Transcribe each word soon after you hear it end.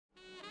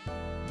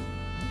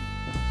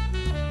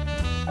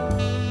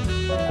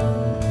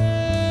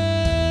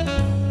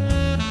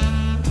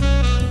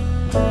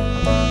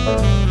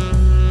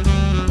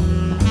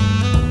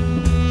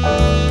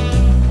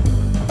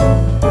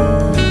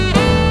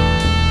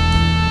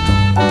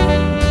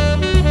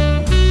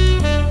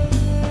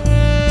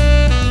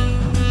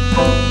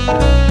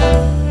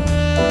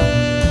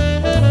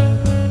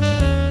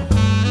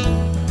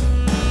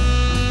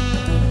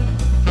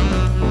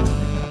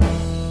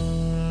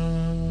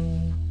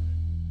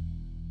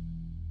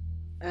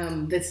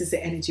This is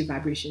the energy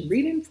vibration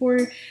reading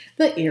for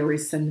the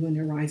Aries Sun, Moon,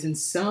 and Rising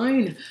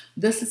sign.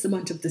 This is the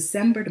month of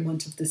December. The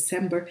month of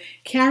December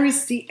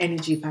carries the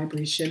energy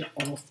vibration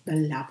of the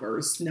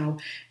Lovers. Now,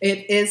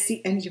 it is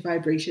the energy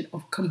vibration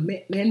of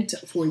commitment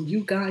for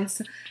you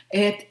guys.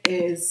 It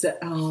is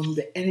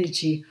the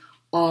energy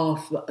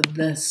of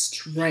the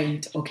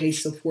strength. Okay,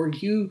 so for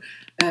you,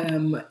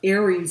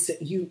 Aries,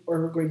 you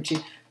are going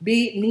to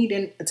be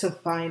needing to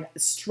find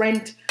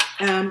strength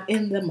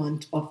in the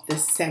month of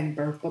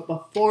December. But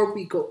before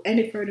we go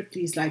any further,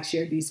 please like,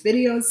 share these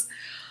videos.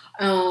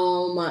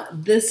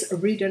 This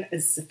reading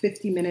is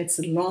 50 minutes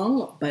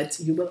long, but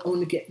you will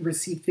only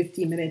receive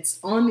 50 minutes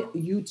on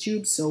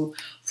YouTube. So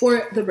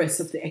for the rest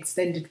of the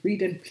extended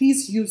reading,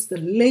 please use the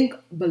link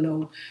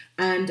below,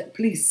 and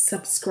please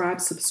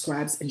subscribe,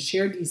 and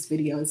share these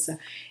videos,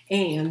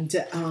 and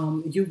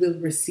you will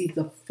receive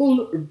the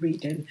full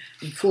reading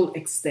and full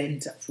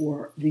extent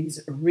for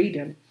these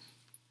reading.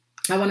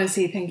 I want to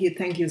say thank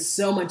you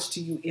so much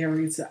to you,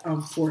 Aries,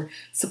 for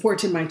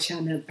supporting my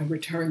channel and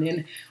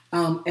returning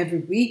every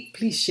week.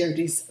 Please share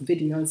these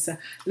videos.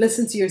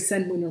 Listen to your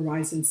Sun, Moon, and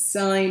Rising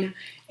sign,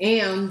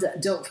 and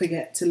don't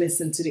forget to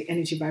listen to the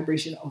energy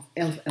vibration of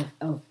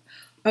Elf.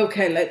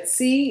 Okay, let's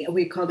see.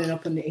 We're calling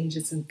up on the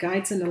angels and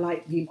guides and the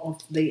light beam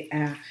of the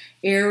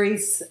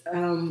Aries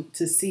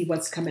to see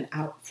what's coming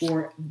out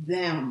for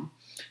them.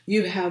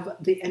 You have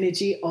the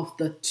energy of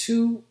the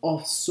Two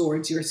of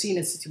Swords. You're seeing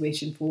a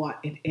situation for what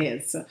it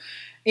is.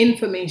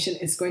 Information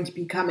is going to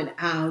be coming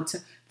out.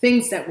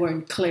 Things that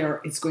weren't clear,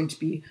 it's going to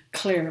be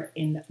clear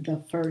in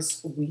the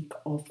first week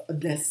of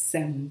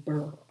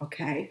December.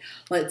 Okay,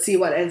 let's see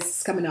what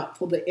is coming up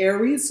for the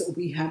Aries.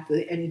 We have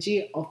the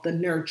energy of the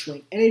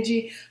nurturing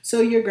energy.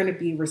 So you're going to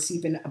be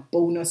receiving a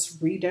bonus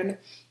reading.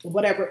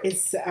 Whatever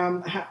is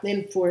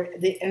happening for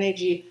the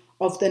energy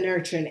of the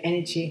nurturing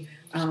energy,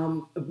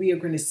 we are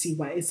going to see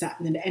what is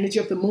happening. The energy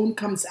of the moon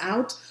comes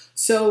out,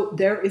 so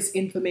there is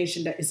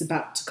information that is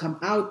about to come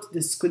out.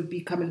 This could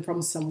be coming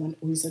from someone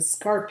who's a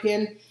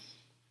Scorpion.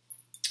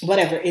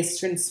 Whatever is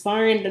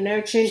transpiring, the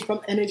nurturing from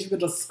energy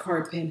with a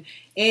Scorpion,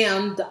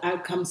 and the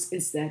outcomes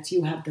is that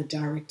you have the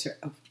Director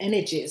of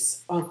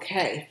Energies.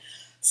 Okay,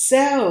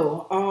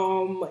 so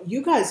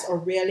you guys are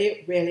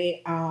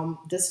really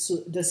this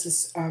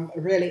is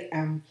really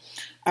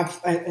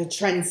a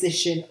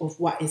transition of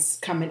what is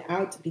coming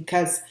out,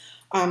 because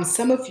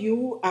some of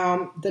you,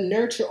 the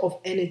nurture of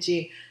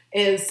energy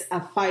is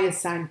a fire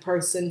sign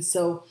person.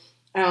 So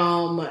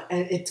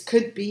it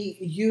could be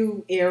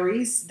you,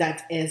 Aries,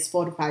 that is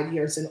 45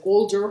 years and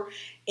older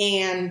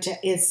and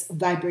is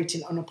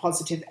vibrating on a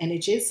positive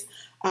energies.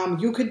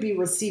 You could be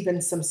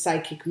receiving some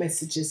psychic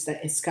messages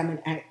that is coming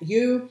at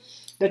you.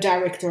 The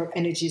Director of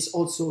Energy is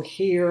also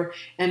here,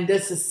 and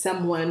this is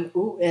someone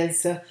who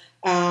is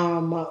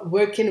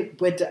working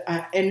with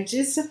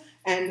energies,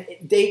 and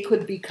they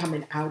could be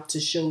coming out to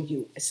show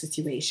you a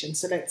situation.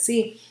 So let's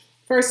see.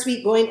 First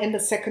week going in the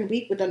second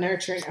week with the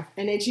nurturing of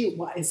energy,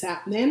 what is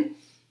happening?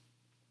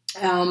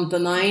 The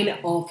Nine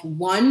of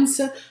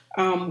Wands.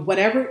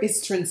 Whatever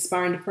is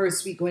transpiring the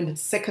first week going into the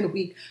second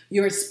week,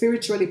 you're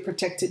spiritually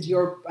protected.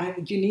 You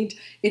need,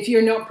 if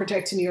you're not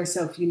protecting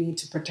yourself, you need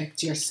to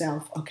protect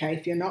yourself. Okay,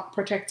 if you're not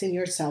protecting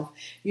yourself,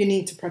 you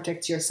need to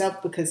protect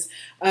yourself, because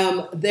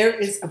there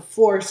is a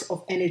force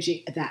of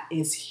energy that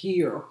is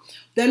here.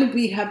 Then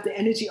we have the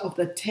energy of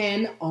the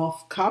Ten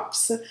of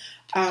Cups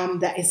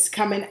that is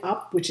coming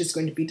up, which is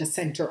going to be the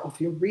center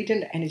of your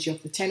reading. The energy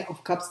of the Ten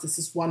of Cups. This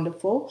is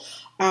wonderful.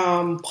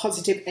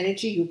 Positive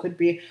energy. You could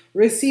be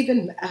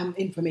receiving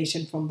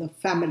information from the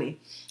family.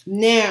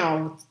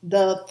 Now,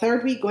 the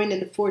third week going in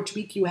the fourth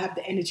week, you have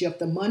the energy of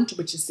the month,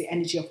 which is the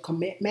energy of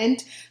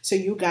commitment. So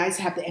you guys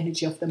have the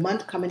energy of the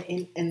month coming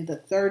in the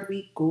third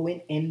week,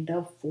 going in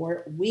the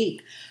fourth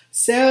week.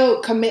 So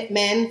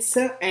commitments,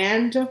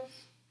 and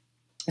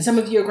some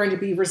of you are going to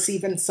be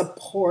receiving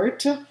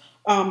support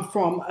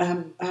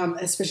from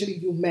especially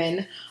you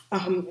men.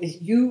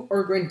 You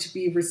are going to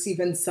be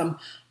receiving some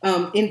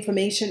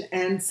information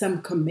and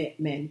some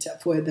commitment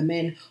for the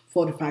men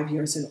 45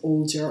 years and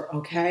older.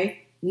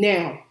 Okay,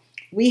 now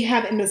we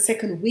have in the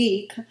second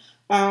week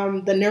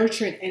the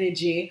nurturing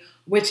energy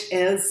which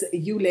is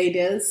you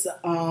ladies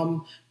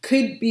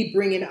could be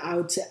bringing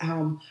out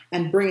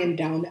and bringing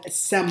down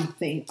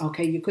something.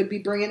 Okay, you could be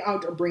bringing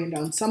out or bringing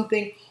down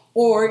something,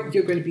 or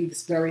you're going to be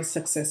very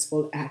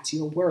successful at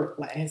your work.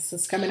 Like this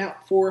is coming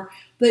out for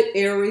the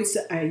Aries.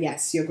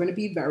 Yes, you're going to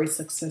be very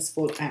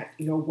successful at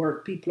your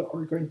work. People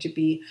are going to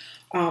be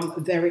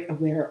very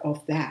aware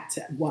of that.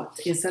 What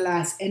is the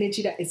last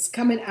energy that is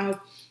coming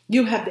out?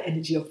 You have the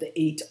energy of the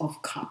Eight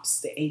of Cups,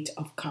 the Eight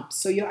of Cups.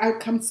 So your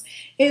outcomes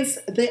is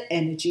the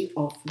energy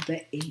of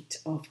the Eight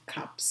of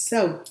Cups.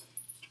 So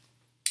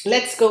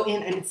let's go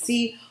in and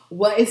see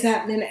what is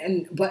happening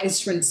and what is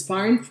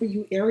transpiring for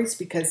you, Aries,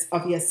 because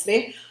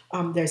obviously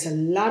there's a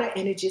lot of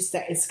energies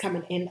that is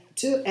coming in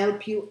to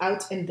help you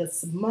out in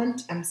this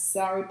month. I'm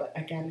sorry, but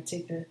I gotta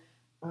take the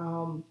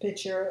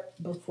picture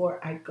before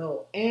I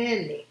go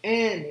any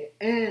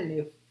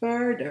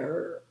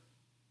further.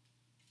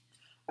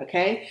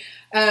 Okay,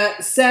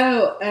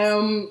 so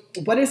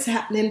what is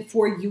happening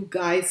for you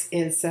guys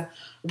is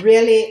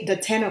really the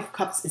Ten of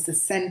Cups is the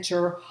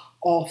center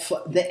of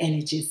the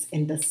energies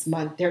in this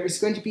month. There is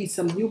going to be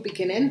some new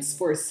beginnings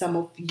for some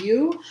of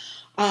you.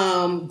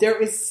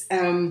 There is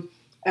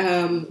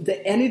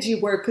the energy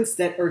workers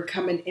that are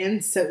coming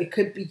in, so it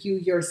could be you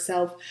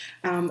yourself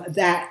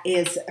that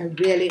is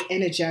really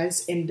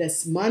energized in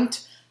this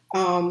month.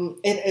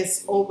 It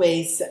is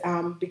always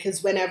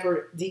because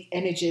whenever the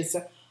energies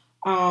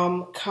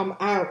come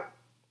out,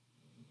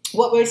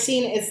 what we're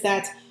seeing is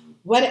that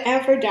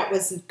whatever that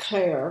wasn't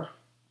clear,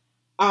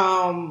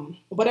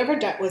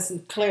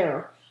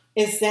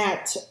 is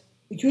that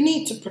you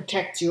need to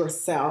protect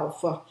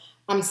yourself.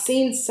 I'm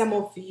seeing some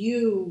of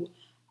you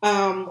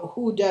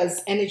who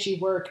does energy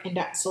work and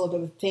that sort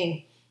of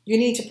thing. You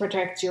need to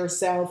protect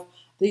yourself.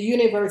 The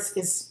universe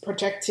is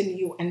protecting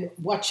you and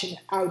watching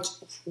out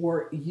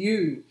for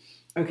you.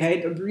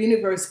 Okay, the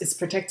universe is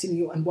protecting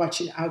you and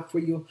watching out for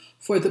you,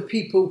 for the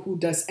people who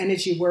does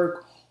energy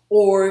work,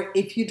 or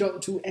if you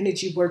don't do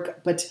energy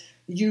work, but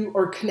you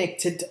are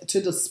connected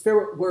to the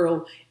spirit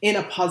world in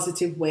a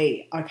positive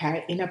way.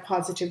 Okay, in a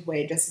positive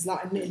way. This is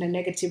not in a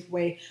negative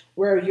way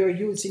where you're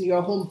using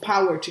your own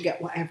power to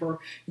get whatever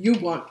you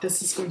want.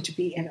 This is going to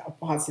be in a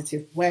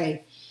positive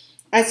way.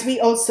 As we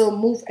also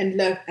move and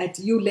look at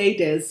you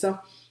ladies,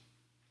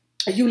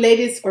 you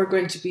ladies are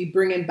going to be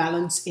bringing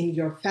balance in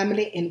your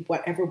family in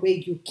whatever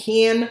way you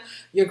can.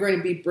 You're going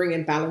to be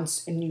bringing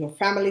balance in your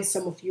family.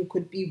 Some of you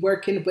could be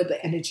working with the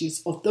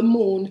energies of the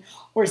moon,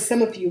 or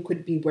some of you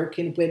could be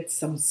working with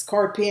some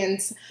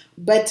scorpions.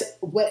 But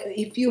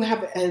if you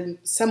have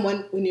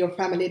someone in your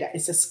family that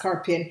is a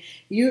scorpion,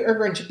 you are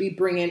going to be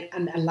bringing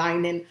and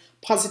aligning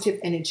positive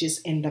energies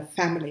in the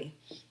family.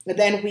 But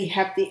then we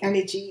have the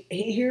energy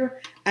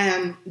here,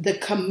 the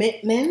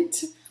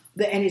commitment,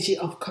 the energy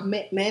of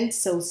commitment.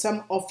 So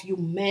some of you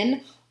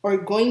men are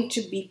going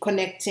to be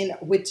connecting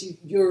with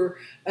your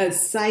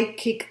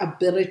psychic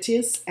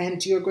abilities,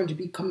 and you're going to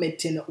be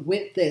committing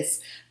with this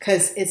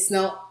because it's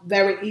not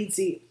very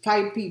easy.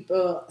 Fire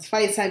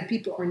sign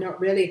people are not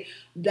really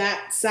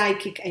that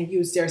psychic and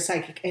use their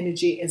psychic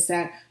energy. Is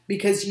that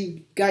because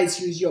you guys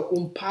use your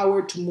own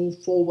power to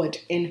move forward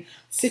in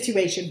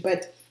situation,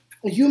 but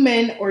you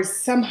men or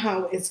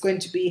somehow it's going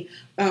to be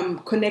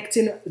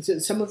connecting.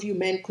 Some of you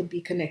men could be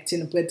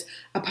connecting with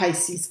a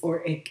Pisces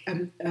or a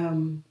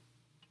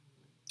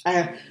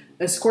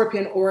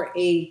Scorpion or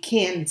a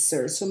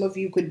Cancer. Some of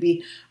you could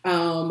be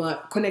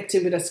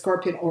connecting with a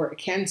Scorpion or a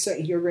Cancer.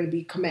 You're going to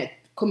be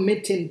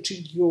committing to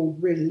your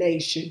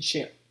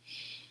relationship.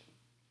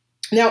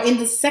 Now, in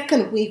the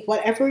second week,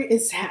 whatever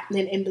is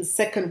happening in the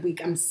second week,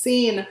 I'm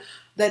seeing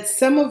that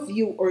some of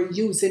you are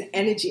using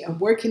energy and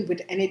working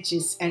with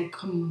energies and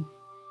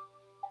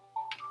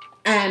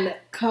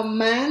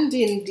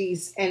commanding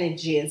these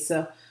energies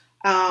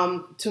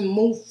to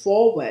move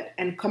forward,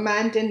 and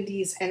commanding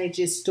these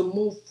energies to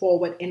move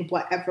forward in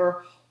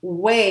whatever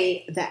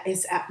way that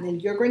is happening.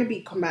 You're going to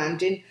be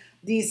commanding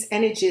these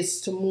energies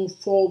to move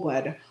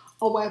forward.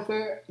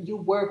 However, you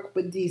work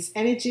with these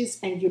energies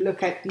and you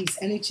look at these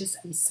energies.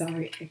 I'm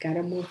sorry, I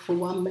gotta move for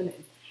 1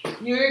 minute.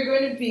 You're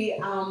going to be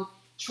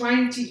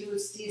trying to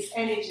use these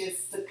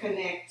energies to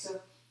connect,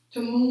 to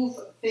move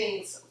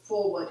things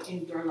forward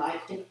in your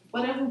life in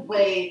whatever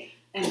way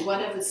and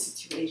whatever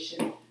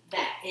situation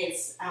that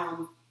is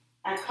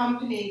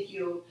accompanying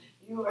you.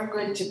 You are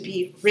going to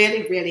be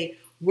really, really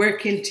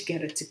working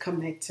together to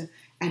commit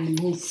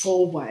and move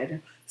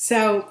forward.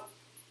 So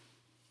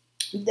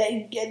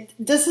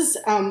this is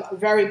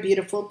very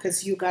beautiful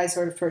because you guys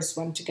are the first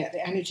one to get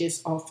the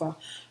energies of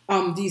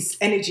these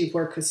energy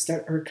workers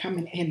that are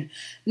coming in.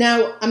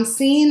 Now, I'm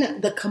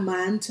seeing the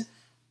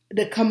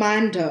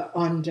commander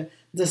on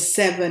the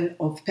Seven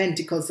of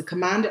Pentacles, the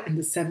commander and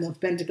the Seven of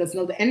Pentacles.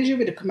 Now, the energy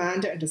with the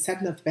commander and the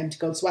Seven of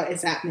Pentacles, what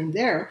is happening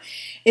there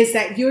is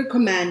that you're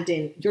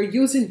commanding, you're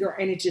using your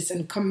energies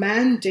and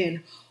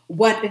commanding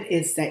what it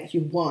is that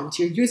you want.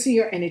 You're using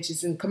your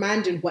energies and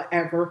commanding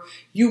whatever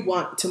you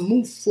want to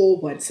move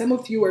forward. Some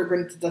of you are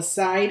going to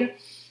decide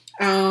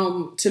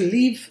to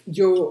leave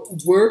your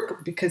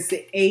work because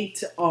the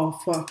 8 of,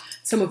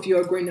 some of you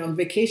are going on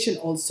vacation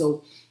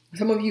also.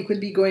 Some of you could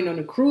be going on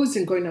a cruise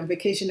and going on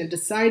vacation and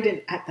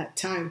deciding at that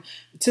time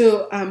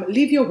to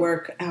leave your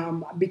work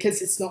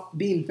because it's not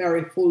being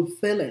very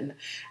fulfilling.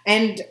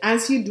 And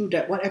as you do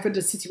that, whatever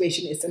the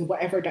situation is and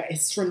whatever that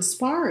is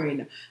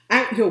transpiring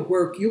at your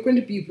work, you're going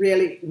to be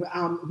really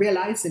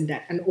realizing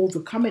that and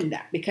overcoming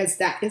that, because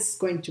that is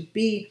going to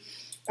be,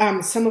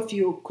 some of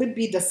you could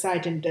be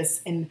deciding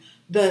this in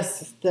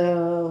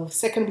the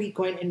second week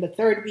going in the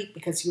third week,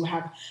 because you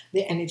have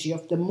the energy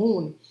of the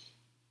moon.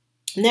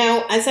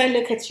 Now, as I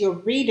look at your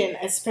reading,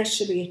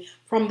 especially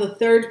from the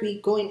third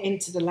week going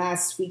into the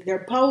last week,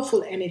 they're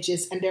powerful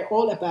energies, and they're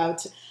all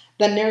about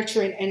the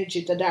nurturing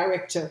energy, the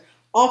director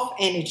of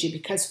energy,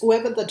 because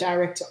whoever the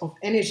director of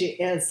energy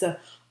is,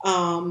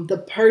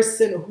 the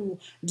person who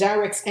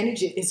directs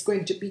energy is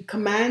going to be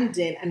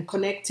commanding and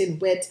connecting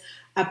with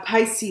a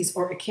Pisces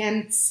or a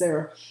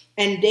Cancer,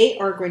 and they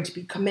are going to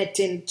be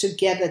committing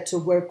together to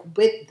work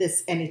with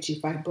this energy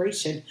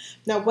vibration.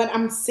 Now, what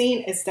I'm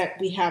saying is that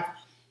we have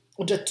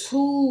the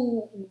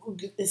two,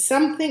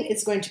 something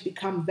is going to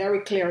become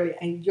very clearly,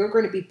 and you're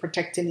going to be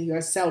protecting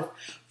yourself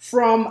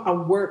from a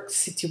work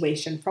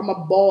situation, from a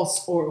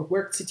boss or a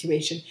work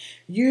situation.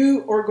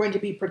 You are going to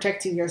be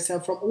protecting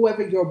yourself from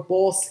whoever your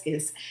boss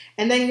is,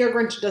 and then you're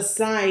going to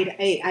decide,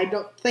 hey, I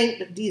don't think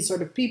that these are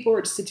the people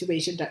or the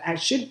situation that I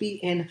should be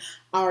in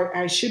or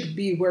I should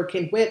be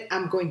working with.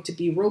 I'm going to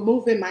be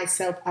removing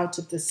myself out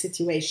of the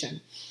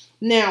situation.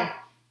 Now,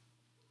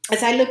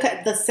 as I look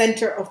at the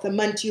center of the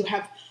month, you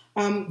have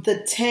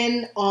the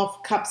 10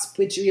 of Cups,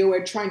 which you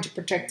are trying to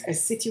protect a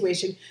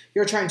situation.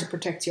 You're trying to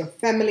protect your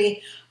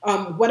family.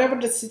 Whatever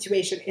the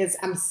situation is,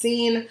 I'm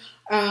seeing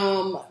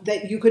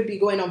that you could be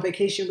going on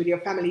vacation with your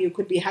family. You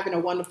could be having a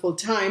wonderful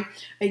time,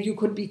 and you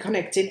could be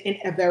connecting in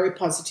a very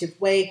positive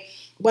way.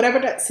 Whatever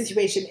that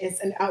situation is,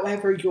 and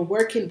however you're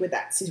working with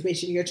that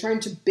situation, you're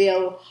trying to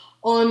build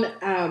on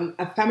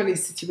a family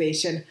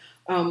situation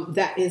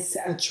that is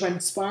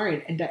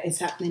transpiring and that is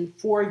happening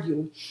for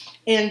you.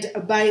 And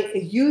by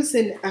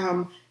using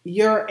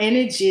your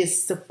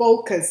energies to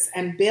focus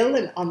and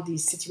building on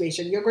these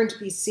situations, you're going to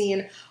be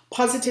seeing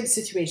positive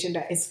situation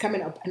that is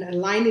coming up and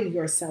aligning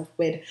yourself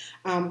with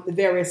the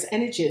various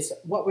energies.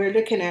 What we're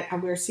looking at,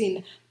 and we're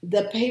seeing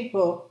the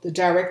people, the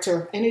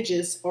director of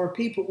energies, or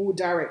people who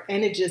direct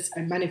energies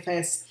and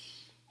manifest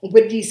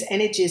with these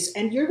energies,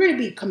 and you're going to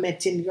be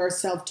committing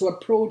yourself to a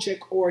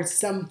project or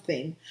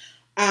something.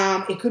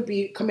 It could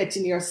be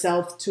committing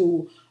yourself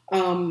to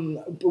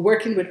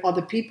working with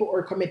other people,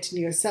 or committing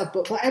yourself.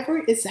 But whatever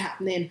is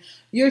happening,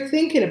 you're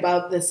thinking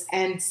about this,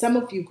 and some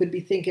of you could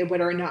be thinking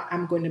whether or not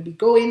I'm going to be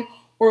going,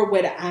 or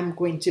whether I'm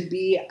going to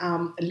be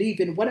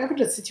leaving. Whatever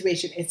the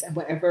situation is and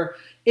whatever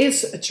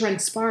is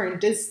transpiring,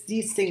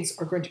 these things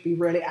are going to be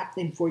really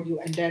happening for you.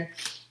 And then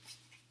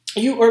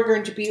you are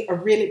going to be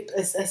really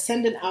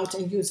sending out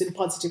and using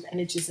positive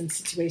energies and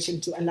situation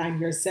to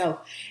align yourself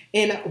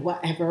in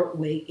whatever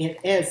way it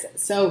is.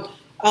 So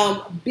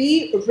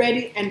be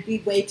ready and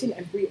be waiting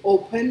and be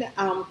open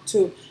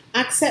to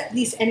accept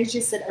these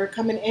energies that are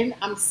coming in.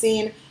 I'm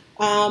seeing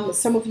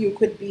some of you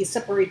could be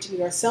separating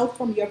yourself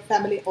from your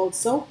family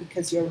also,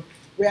 because you're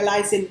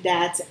realizing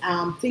that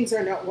things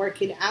are not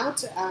working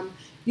out.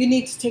 You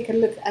need to take a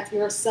look at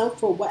yourself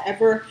for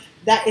whatever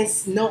that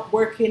is not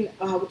working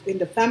in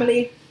the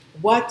family.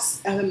 What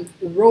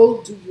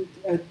role do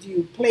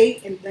you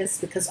play in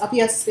this? Because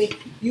obviously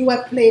you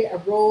have played a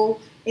role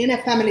in a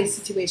family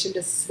situation.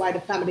 This is why the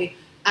family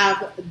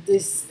have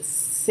this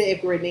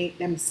segregate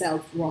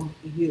themselves from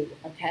you.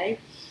 Okay.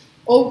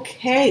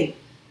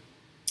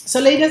 So,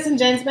 ladies and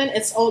gentlemen,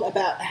 it's all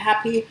about a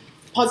happy,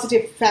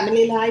 positive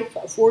family life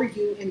for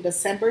you in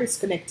December. It's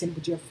connecting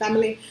with your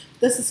family.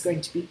 This is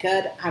going to be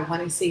good. I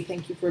want to say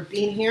thank you for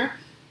being here.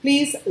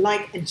 Please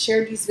like and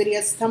share these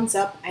videos, thumbs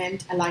up,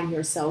 and align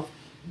yourself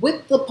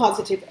with the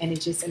positive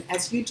energies. And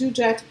as you do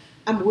that,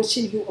 I'm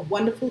wishing you a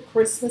wonderful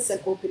Christmas,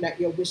 and hoping that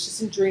your wishes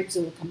and dreams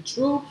will come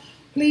true.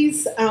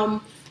 Please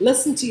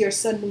listen to your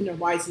sun, moon, and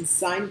rising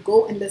sign.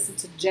 Go and listen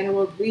to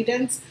general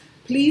readings.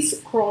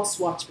 Please cross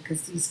watch,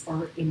 because these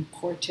are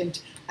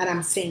important. And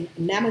I'm saying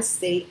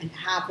namaste and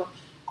have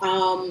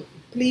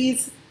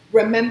please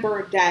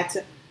remember that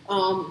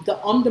the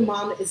on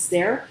demand is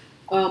there.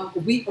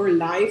 We are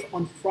live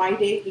on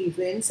Friday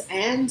evenings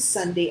and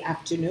Sunday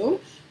afternoon.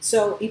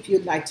 So if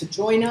you'd like to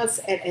join us,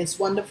 it is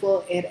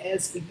wonderful. It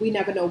is, we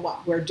never know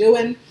what we're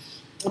doing,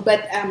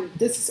 but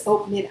this is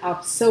opening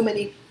up so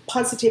many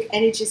positive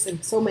energies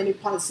and so many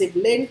positive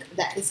link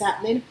that is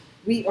happening.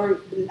 We are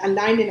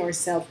aligning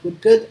ourselves with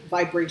good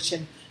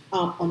vibration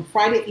on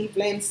Friday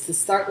evenings to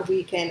start the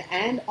weekend,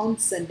 and on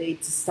Sunday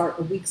to start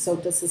the week. So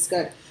this is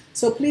good.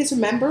 So please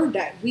remember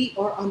that we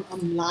are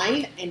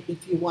online, and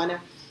if you want to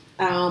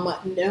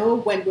know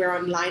when we're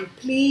online,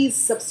 please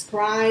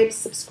subscribe,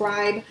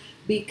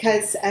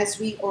 because as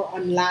we are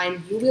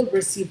online, you will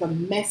receive a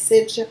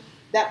message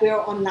that we are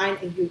online,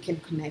 and you can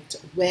connect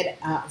with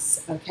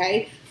us.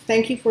 Okay,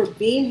 thank you for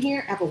being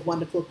here. Have a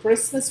wonderful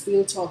Christmas.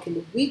 We'll talk in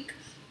the week,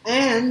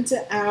 and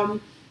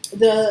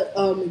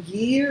the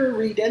year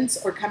readings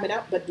are coming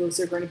up, but those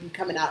are going to be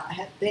coming out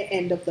at the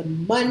end of the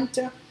month.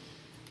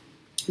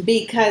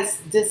 because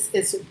this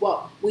is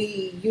what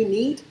you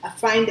need.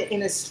 Find the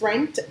inner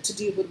strength to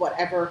deal with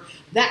whatever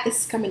that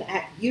is coming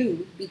at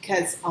you,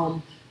 because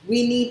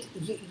we need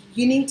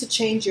you need to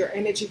change your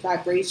energy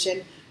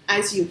vibration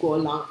as you go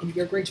along, and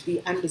you're going to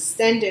be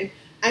understanding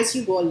as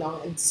you go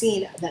along and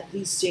seeing that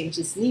these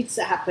changes needs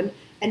to happen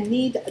and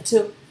need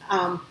to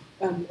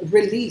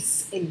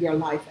release in your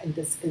life, and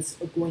this is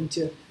going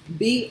to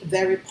be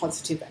very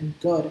positive and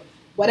good.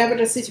 Whatever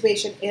the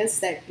situation is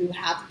that you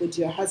have with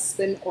your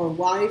husband or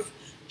wife,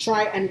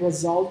 try and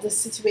resolve the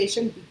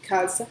situation,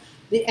 because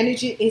the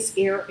energy is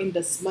here in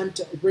this month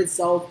to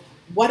resolve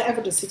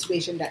whatever the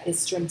situation that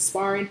is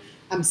transpiring.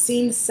 I'm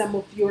seeing some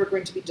of you are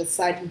going to be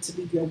deciding to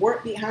leave your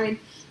work behind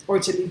or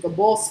to leave a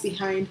boss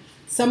behind.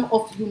 Some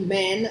of you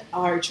men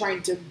are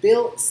trying to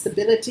build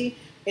stability.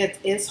 It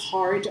is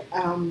hard.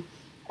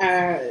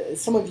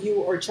 Some of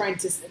you are trying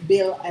to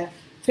build a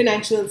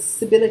financial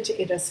stability.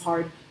 It is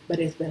hard, but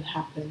it will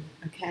happen.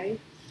 Okay.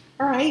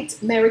 All right.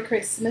 Merry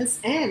Christmas.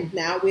 And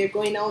now we're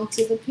going on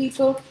to the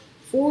people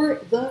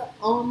for the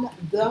on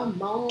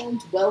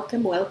demand.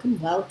 Welcome,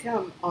 welcome,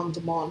 welcome on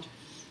demand.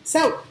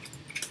 So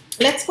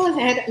let's go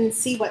ahead and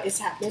see what is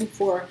happening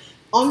for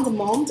on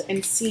demand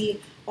and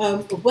see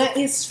what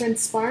is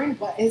transpiring,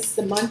 what is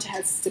the month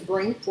has to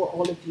bring for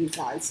all of you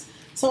guys.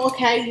 So,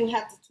 okay, you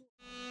have the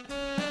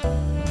two.